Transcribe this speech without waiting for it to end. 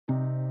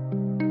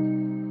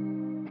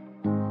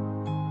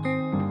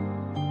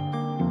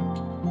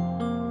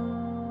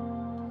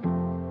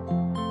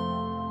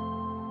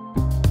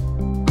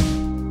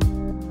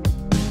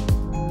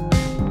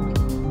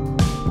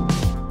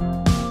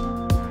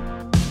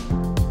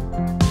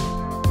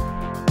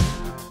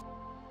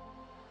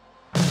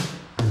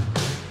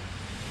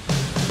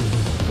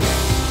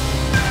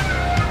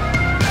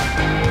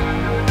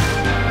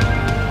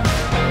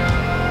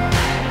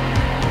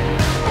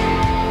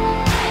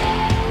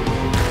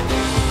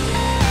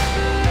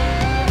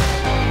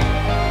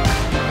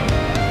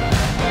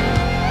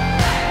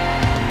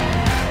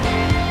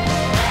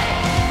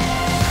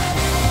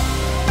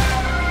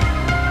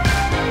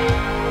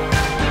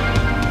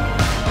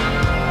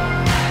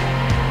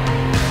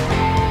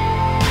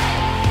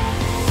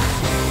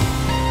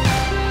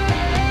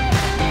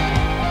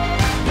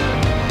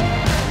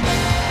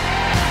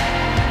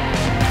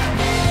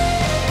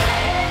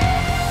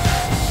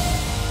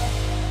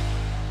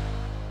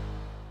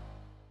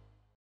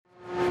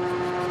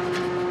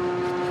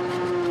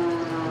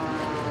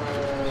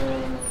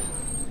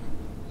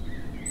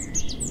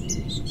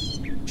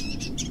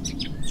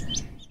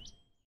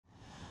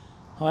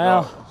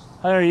Well,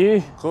 how are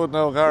you? Good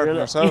now, Gareth,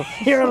 yourself?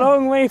 You're a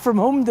long way from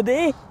home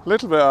today.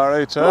 Little bit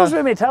alright, yeah. Goes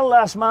with me, tell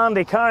this man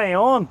to carry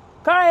on.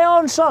 Carry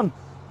on, son.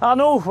 I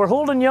know, we're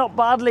holding you up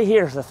badly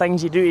here. The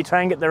things you do to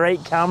try and get the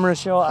right camera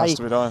shot. Has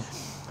to be done.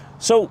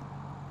 So,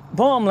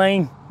 bottom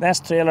line,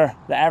 this trailer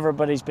that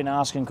everybody's been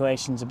asking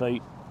questions about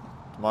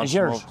is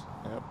yours.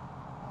 Yep.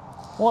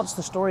 What's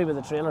the story with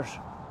the trailers?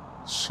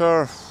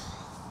 Sure,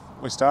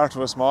 we started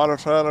with smaller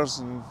trailers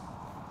and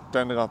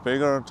then they got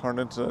bigger and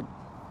turned into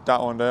that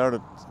one there,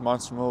 the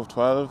Monster Move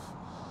 12.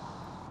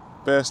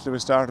 Basically, we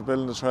started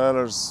building the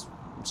trailers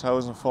in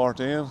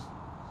 2014. It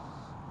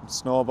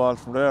snowballed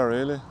from there,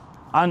 really.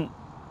 And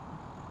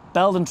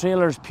building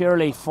trailers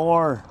purely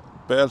for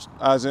bale,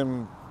 as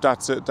in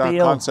that's it, that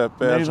bale concept,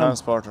 bale moving.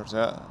 transporters,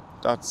 yeah.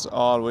 That's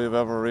all we've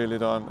ever really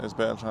done is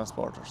bale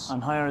transporters.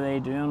 And how are they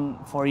doing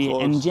for you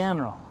in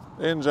general?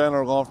 In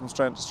general, going from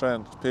strength to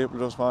strength. People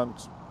just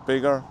want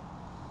bigger,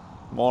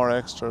 more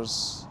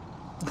extras,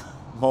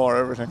 more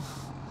everything.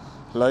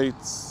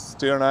 Lights,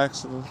 steering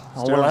axle,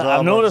 steering well, drum,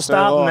 I've noticed that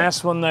on. in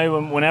this one now.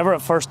 Whenever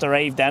it first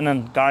arrived in,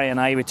 and Gary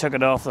and I, we took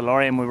it off the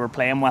lorry and we were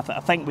playing with it.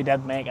 I think we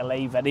did make a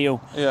live video.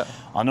 Yeah.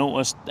 I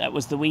noticed it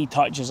was the wee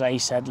touches I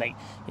said, like,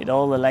 you had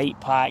all the light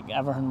pack,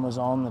 everything was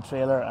on the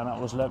trailer and it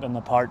was looking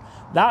the part.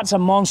 That's a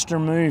Monster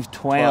Move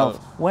 12.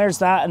 Where's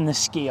that in the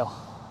scale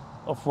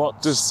of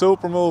what? The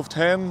Super Move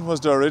 10 was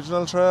the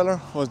original trailer,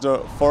 was the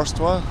first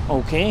one.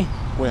 Okay.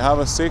 We have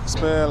a 6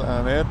 bale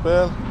and an 8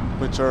 bale,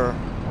 which are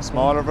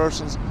smaller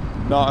versions.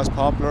 Not as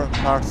popular,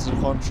 parts of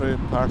the country,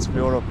 parts of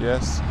Europe,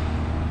 yes.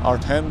 Our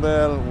 10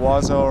 bale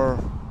was our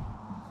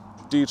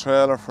D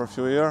trailer for a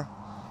few years.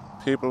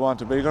 People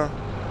wanted bigger.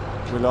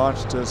 We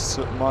launched this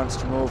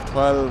Monster Move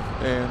 12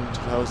 in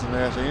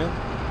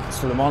 2018.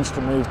 So the Monster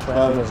Move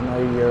 12 is now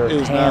your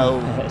 10,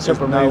 now,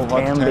 Super now Move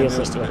what 10 the 10 basically.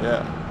 used to be,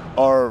 yeah.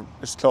 Or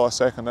it's close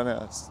second, isn't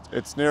it?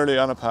 It's nearly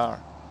on a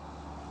par.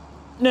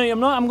 No,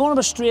 I'm going to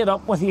be straight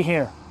up with you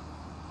here.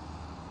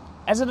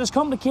 Is it as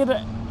complicated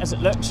as it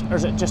looks, or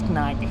is it just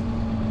naggy?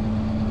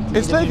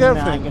 It's like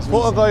everything.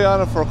 Put a guy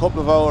on it for a couple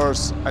of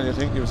hours and you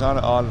think he was on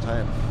it all the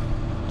time.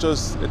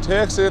 It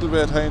takes a little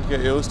bit of time to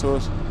get used to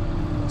it.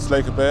 It's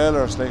like a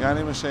baler, it's like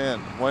any machine.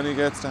 When he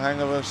gets the hang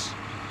of it,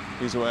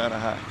 he's away on a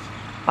hack.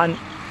 And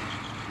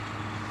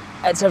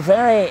it's a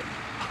very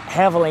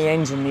heavily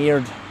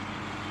engineered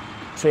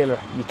trailer.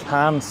 You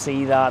can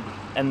see that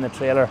in the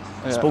trailer.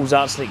 Yeah. I suppose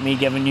that's like me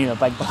giving you a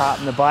big pat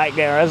in the back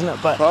there, isn't it?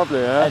 But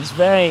probably, yeah.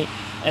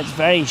 It's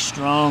very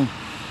strong.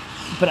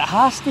 But it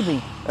has to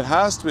be. It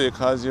has to be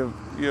because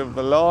you've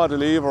a lot of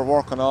lever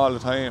working all the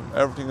time.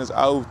 Everything is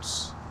out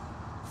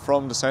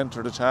from the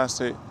centre of the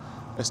chassis.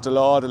 It's the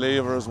lot of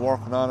levers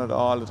working on it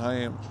all the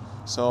time.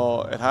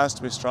 So it has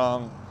to be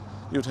strong.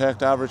 You take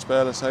the average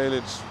bale of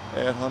silage,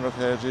 800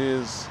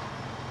 kgs,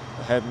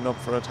 heading up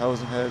for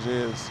 1,000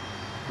 kgs.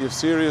 You have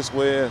serious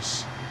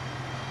weight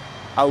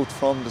out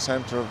from the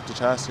centre of the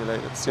chassis.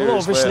 Like, it's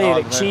serious obviously,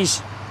 weight like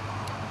she's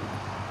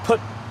put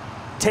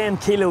 10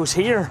 kilos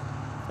here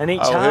in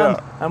each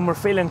hand, and we're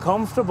feeling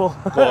comfortable.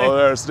 Well,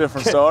 there's a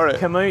different story.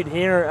 Come out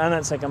here and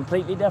it's a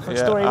completely different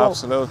story. Yeah,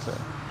 absolutely.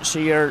 So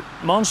your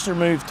Monster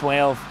Move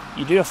 12,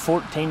 you do a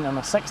 14 and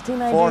a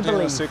 16, I 14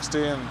 believe. and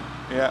 16,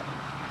 yeah.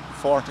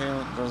 14,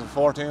 there was a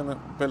 14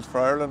 built for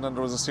Ireland and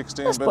there was a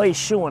 16 this built. boy's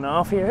showing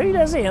off here. Who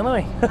does he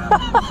anyway?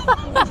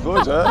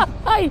 Good, yeah?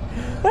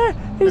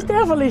 He's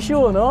definitely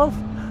showing off.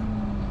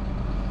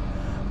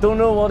 Don't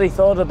know what he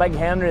thought of Big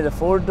Henry the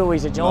Ford though.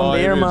 He's a John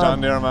Deere man.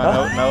 John Deere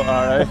man, no,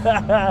 alright.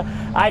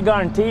 I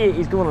guarantee you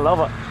he's going to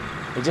love it.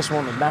 He just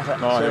won't admit it.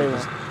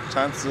 No,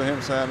 chances of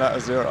him saying that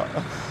is zero.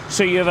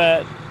 So you have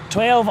a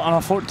 12 and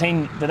a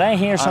 14. Did I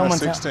hear someone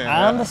say? And a 16,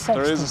 and a 16.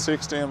 There is a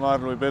 16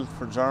 model we built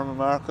for German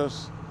market.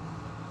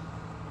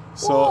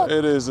 So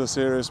it is a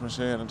serious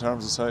machine in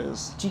terms of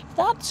size. Gee,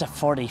 that's a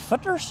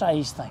 40-footer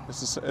size thing.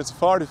 It's a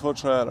 40-foot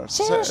trailer.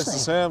 Seriously? It's the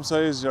same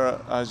size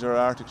as your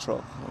Arctic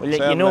truck. Well,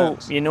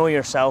 you know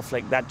yourself,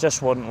 like that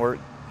just wouldn't work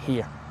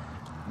here.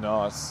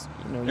 No,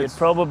 you'd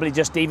probably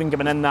just even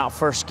given in that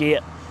first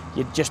gate,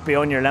 you'd just be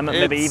on your limit,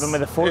 maybe even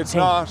with a 14. It's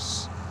not.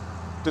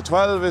 The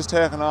 12 is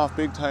taken off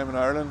big time in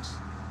Ireland.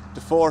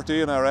 The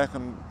 14, I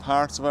reckon,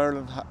 parts of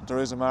Ireland, there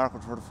is a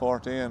market for the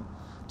 14.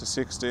 The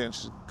 16,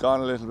 she's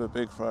gone a little bit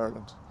big for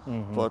Ireland.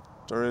 But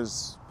there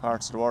is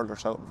parts of the world that are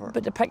shouting for it.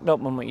 But to pick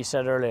up on what you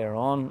said earlier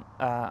on,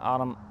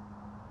 Adam,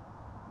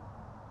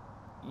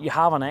 you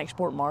have an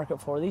export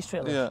market for these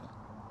trailers. Yeah.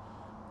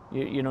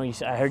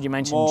 I heard you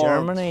mention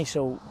Germany,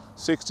 so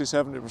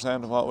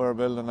 60–70% of what we're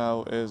building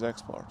now is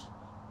export.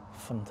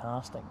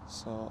 Fantastic.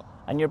 So.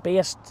 And you're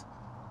based,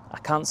 I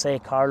can't say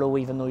Carlow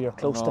even though you're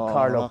close to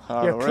Carlow. Not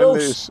Carlow. You're we're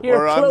close. In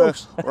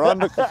Laois. We're on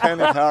the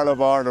Kilkenny-Carlow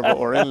border, but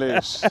we're in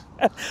Laois.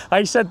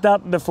 I said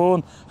that on the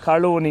phone,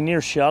 Carlow, and he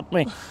near shot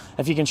me.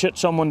 If you can shoot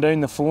someone down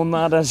the phone,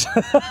 that is.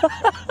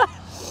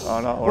 Oh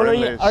no, we're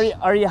in Laois.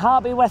 Are you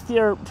happy with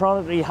your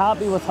product? Are you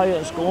happy with how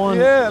it's going?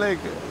 Yeah, like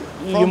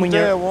from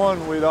day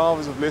one, we'd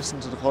always have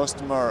listened to the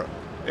customer.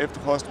 If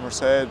the customer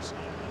said,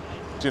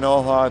 do you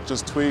know what,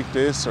 just tweak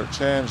this or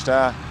change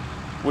that,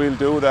 we'll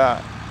do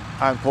that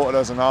and put it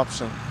as an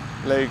option.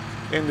 Like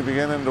in the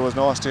beginning there was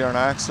no steering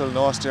axle,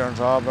 no steering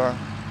drawbar,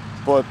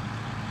 but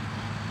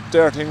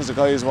they're things the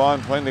guys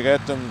want. When they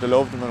get them, they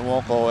love them and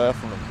won't go away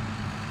from them.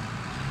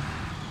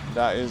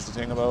 That is the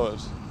thing about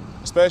it.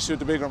 Especially with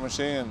the bigger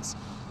machines.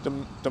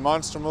 The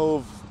Monster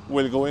Move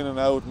will go in and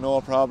out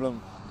no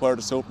problem, where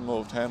the Super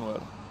Move 10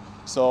 will.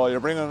 So you're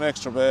bringing an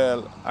extra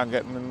bale and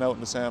getting in and out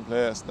in the same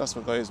place. That's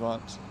what guys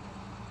want.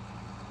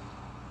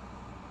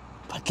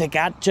 But like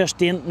that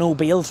just ain't no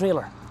bale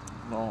trailer.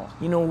 No.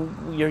 You know,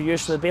 you're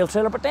used to the bale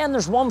trailer, but then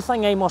there's one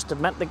thing I must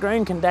admit, the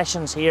ground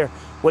conditions here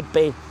would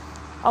be,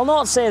 I'll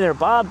not say they're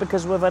bad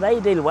because we've had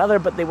ideal weather,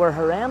 but they were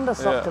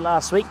horrendous up to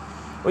last week.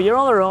 Well, your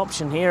other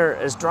option here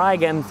is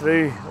drag in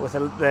through with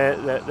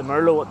the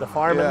Merlot at the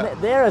farm,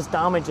 and they're as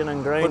damaging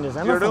on ground as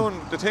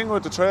anything. The thing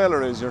with the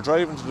trailer is you're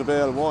driving to the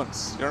bale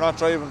once. You're not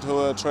driving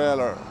to a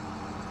trailer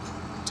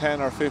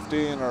 10 or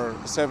 15 or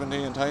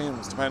 17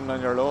 times, depending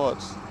on your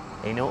loads.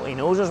 He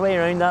knows his way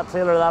around that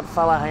trailer, that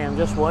fella. I am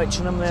just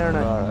watching him there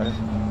now. All right.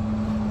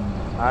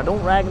 I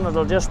don't reckon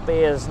it'll just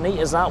be as neat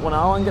as that when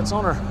Alan gets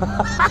on her.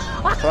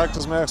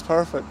 Practice makes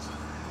perfect.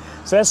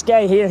 So this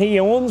guy here, he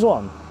owns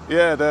one?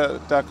 Yeah,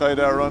 that guy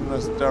they're running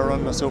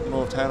a Super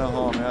Move 10 at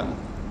home, yeah.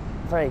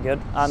 Very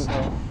good. And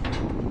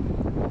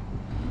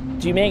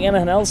do you make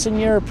anything else in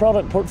your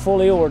product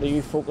portfolio, or do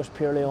you focus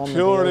purely on the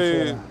bale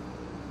trailer?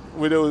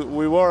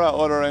 We were at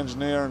other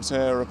engineering,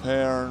 say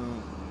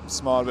repairing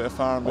small bit of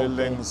farm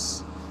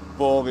buildings,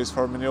 bogies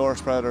for manure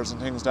spreaders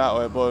and things that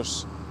way,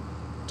 but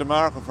the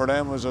market for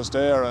them was just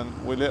there,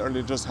 and we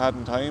literally just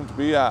hadn't time to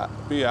be at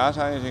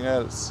anything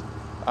else,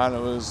 and it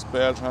was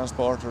bale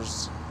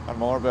transporters and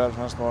more bale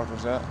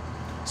transporters, yeah.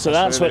 So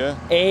that's really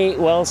what A.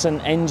 Wilson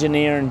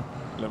Engineering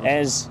Limited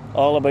is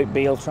all about,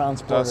 bale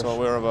transporters. That's what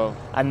we're about.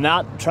 And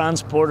that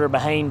transporter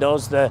behind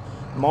us, the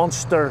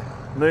Monster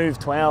Move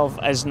 12,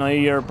 is now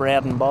your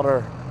bread and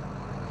butter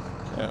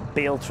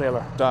bale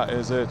trailer. That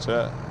is it,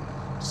 yeah.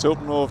 The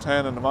Super Move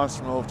 10 and the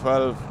Monster Move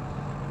 12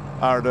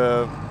 are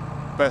the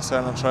best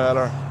selling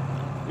trailer.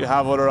 You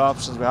have other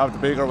options, we have the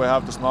bigger, we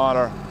have the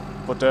smaller,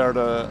 but they're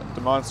the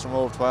Monster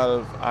Move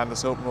 12 and the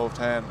Super Move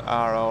 10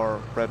 are our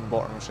bread and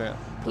butter machine.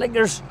 Like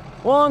there's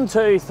 1,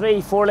 2, 3,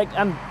 4, like,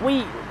 and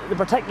the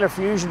particular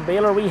Fusion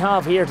baler we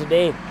have here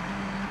today, it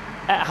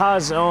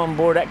has on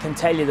board, it can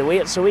tell you the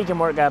weight, so we can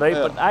work that out,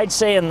 but I'd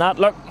say in that,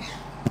 look,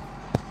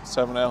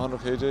 700-800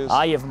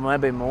 kgs. You've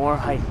maybe more.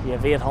 You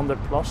have 800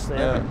 plus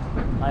there,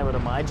 I would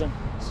imagine.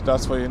 So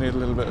that's why you need a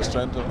little bit of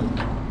strength in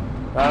it.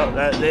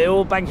 Well, the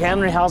old Big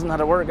Henry hasn't had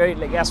to work out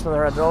like this with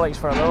her hydraulics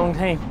for a long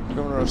time.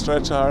 Giving her a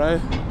stretch, all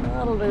right?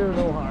 That'll do her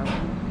no harm.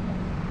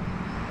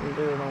 It'll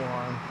do her no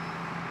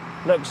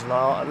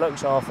harm.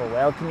 Looks awful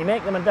well. Can you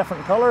make them in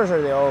different colours, or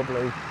are they all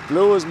blue?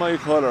 Blue is my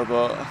colour,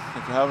 but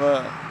if you have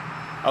a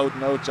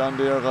out-and-out John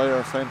Deere guy or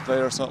a Fendt guy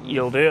or something,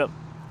 you'll do it.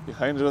 You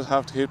kind of just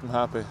have to keep them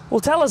happy. Well,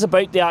 tell us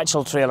about the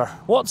actual trailer.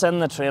 What's in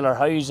the trailer?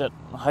 How's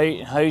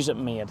it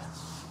made?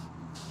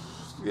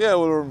 Yeah,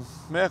 well, we're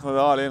making it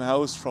all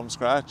in-house from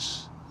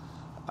scratch.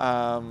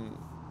 Yeah,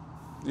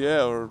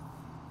 we're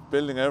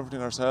building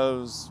everything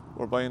ourselves.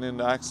 We're buying in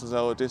the axles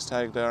out of this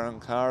tag there in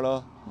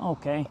Carlow.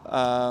 Okay.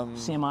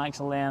 Same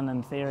axle then,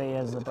 in theory,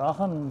 as the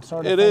Brochan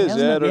sort of thing, is,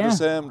 yeah. They're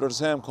the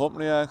same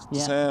company, it's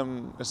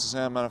the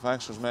same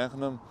manufacturers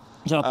making them.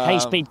 So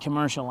high-speed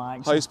commercial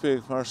axle.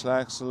 High-speed commercial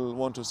axle,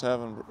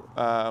 127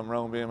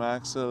 round beam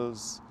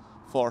axles,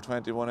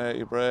 420,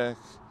 180 brake.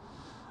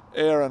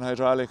 Air and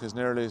hydraulic is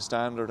nearly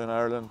standard in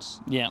Ireland.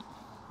 Yeah.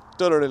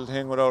 The other little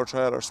thing with our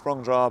trailer,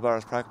 sprung drawbar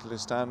is practically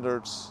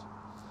standard.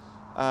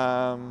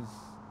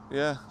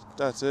 Yeah,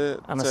 that's it.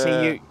 And I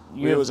see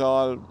you have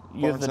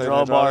the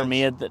drawbar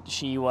made that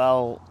she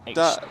will...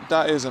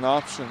 That is an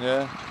option,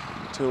 yeah,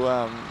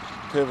 to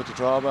pivot the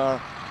drawbar.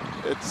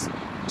 It's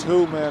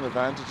two main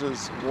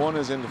advantages. One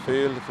is in the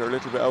field, if you're a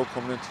little bit out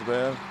coming into the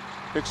bale.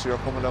 Picture you're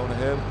coming down a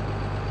hill,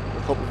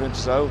 you're a couple of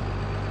inches out,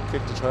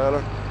 kick the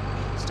trailer,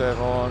 stay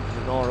on,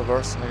 you're no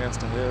reversing against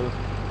the hill,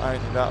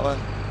 anything that way.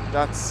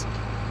 That's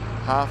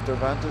half the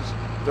advantage.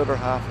 The other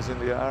half is in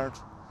the yard.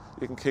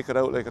 You can kick it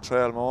out like a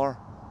trail mower,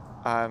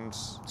 and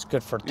it's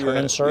good for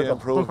turning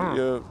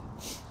circle.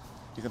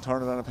 You can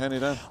turn it on a penny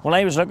then. When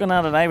I was looking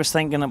at it, I was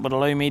thinking it would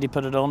allow me to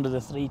put it onto the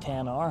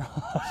 310R.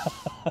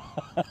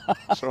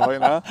 Sure, why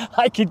not?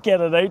 I could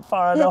get it out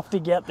far enough to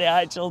get the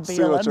actual bale in.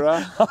 See what you're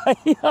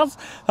at.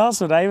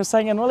 That's what I was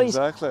thinking. Well,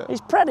 exactly.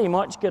 He's pretty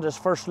much got his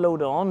first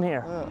load on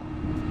here.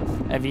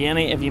 Yeah. Have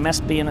you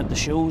missed being at the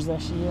shows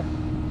this year?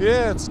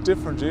 Yeah, it's a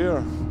different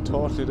year.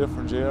 Totally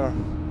different year.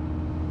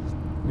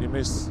 You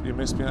miss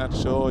being at the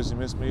shows, you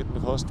miss meeting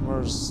the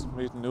customers,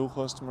 meeting new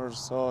customers,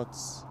 so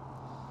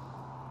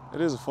it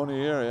is a funny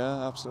year,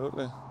 yeah,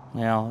 absolutely.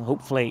 Yeah,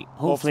 hopefully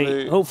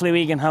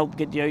we can help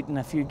get you out, and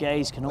a few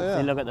guys can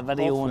hopefully look at the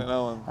video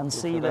and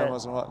see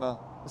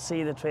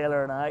the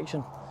trailer in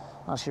action.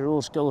 That's your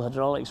old school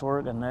hydraulics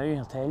working now,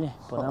 I'll tell you.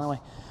 But anyway,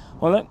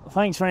 well look,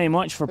 thanks very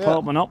much for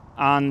popping up,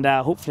 and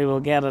hopefully we'll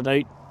get it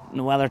out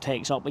the weather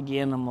takes up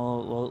again, and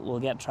we'll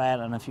get try it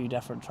on a few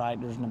different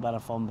tractors and a bit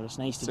of fun. But it's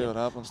nice to See what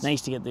happens. It's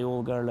nice to get the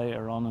old girl out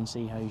to run and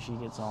see how she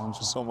gets on.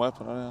 So. Some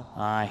weapon, yeah.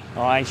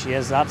 Aye, she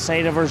is. That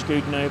side of her's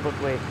good now, but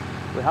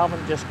we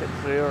haven't just got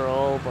through her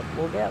all, but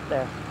we'll get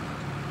there.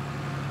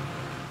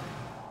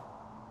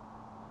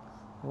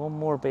 One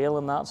more bale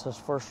and that's his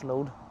first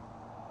load.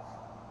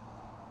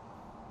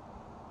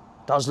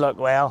 Does look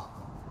well.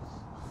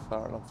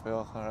 Fair enough, yeah,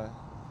 alright.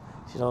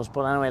 She does,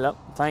 but anyway, look,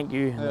 thank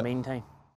you in the meantime.